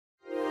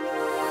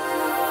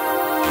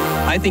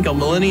I think a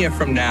millennia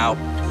from now,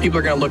 people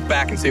are going to look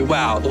back and say,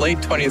 wow, the late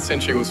 20th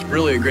century was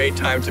really a great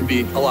time to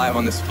be alive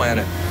on this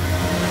planet.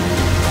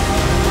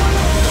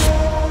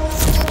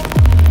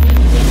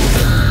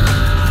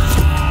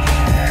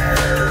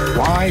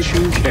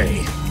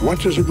 Y2K. What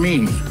does it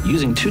mean?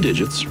 Using 2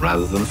 digits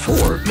rather than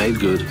 4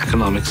 made good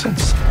economic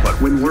sense. But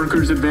when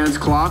workers advanced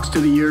clocks to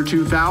the year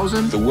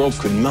 2000, the world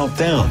could melt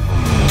down.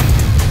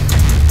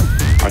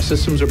 Our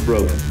systems are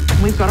broken.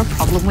 We've got a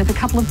problem with a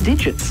couple of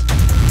digits.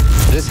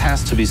 This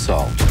has to be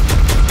solved.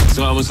 It's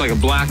almost like a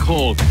black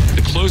hole.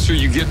 The closer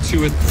you get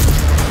to it,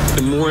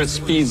 the more it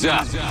speeds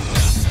up.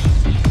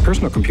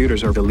 Personal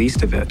computers are the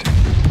least of it.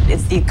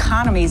 It's the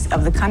economies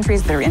of the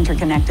countries that are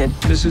interconnected.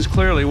 This is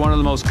clearly one of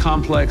the most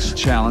complex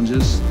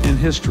challenges in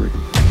history.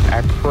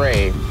 I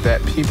pray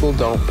that people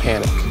don't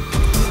panic.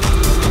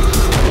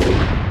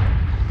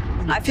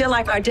 I feel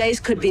like our days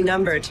could be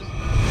numbered.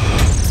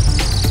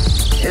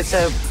 It's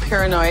a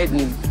paranoid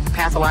and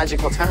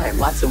pathological time.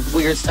 Lots of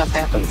weird stuff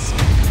happens.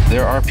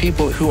 There are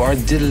people who are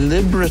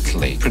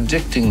deliberately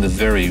predicting the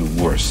very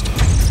worst.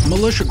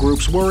 Militia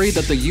groups worry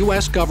that the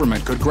U.S.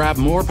 government could grab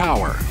more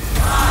power.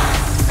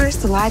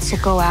 First, the lights will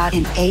go out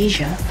in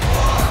Asia.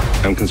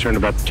 I'm concerned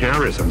about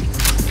terrorism.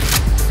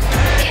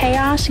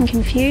 Chaos and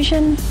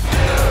confusion.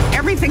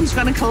 Everything's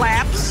going to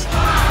collapse.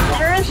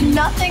 There is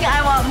nothing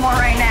I want more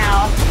right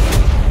now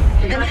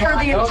than for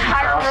the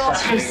entire world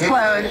to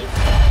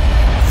explode.